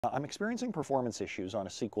I'm experiencing performance issues on a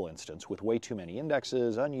SQL instance with way too many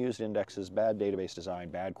indexes, unused indexes, bad database design,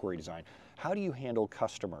 bad query design. How do you handle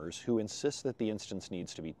customers who insist that the instance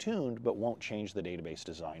needs to be tuned but won't change the database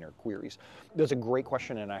design or queries? That's a great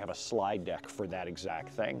question, and I have a slide deck for that exact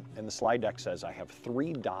thing. And the slide deck says I have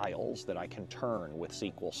 3 dials that I can turn with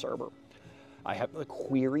SQL Server. I have the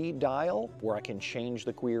query dial where I can change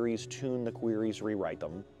the queries, tune the queries, rewrite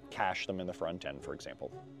them, cache them in the front end, for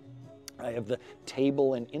example. I have the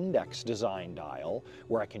table and index design dial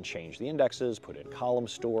where I can change the indexes, put in column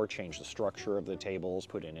store, change the structure of the tables,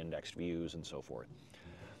 put in indexed views, and so forth.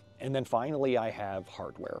 And then finally, I have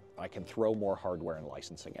hardware. I can throw more hardware and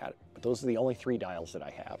licensing at it. But those are the only 3 dials that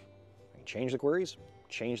I have. I can change the queries,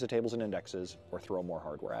 change the tables and indexes, or throw more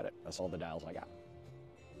hardware at it. That's all the dials I got.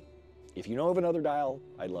 If you know of another dial,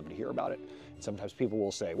 I'd love to hear about it. Sometimes people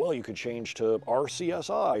will say, well, you could change to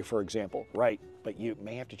RCSI, for example. Right, but you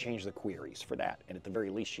may have to change the queries for that. And at the very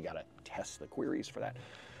least, you got to test the queries for that.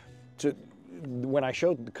 So when I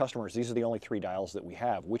showed the customers, these are the only 3 dials that we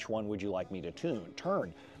have, which one would you like me to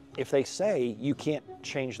turn? If they say you can't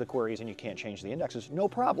change the queries and you can't change the indexes, no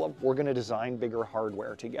problem. We're going to design bigger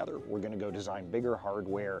hardware together. We're going to go design bigger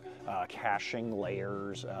hardware, caching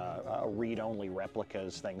layers, read-only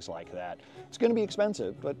replicas, things like that. It's going to be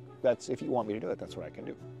expensive, but that's, if you want me to do it, that's what I can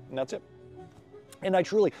do. And that's it. And I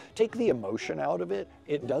truly take the emotion out of it.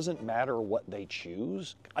 It doesn't matter what they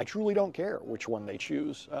choose. I truly don't care which one they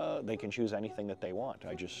choose. They can choose anything that they want.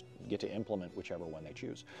 I just get to implement whichever one they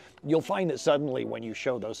choose. You'll find that suddenly when you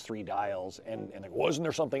show those 3 dials and they go, wasn't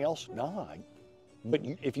there something else? No, but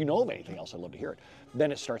if you know of anything else, I'd love to hear it.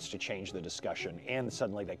 Then it starts to change the discussion, and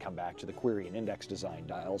suddenly they come back to the query and index design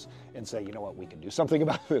dials and say, you know what, we can do something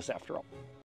about this after all.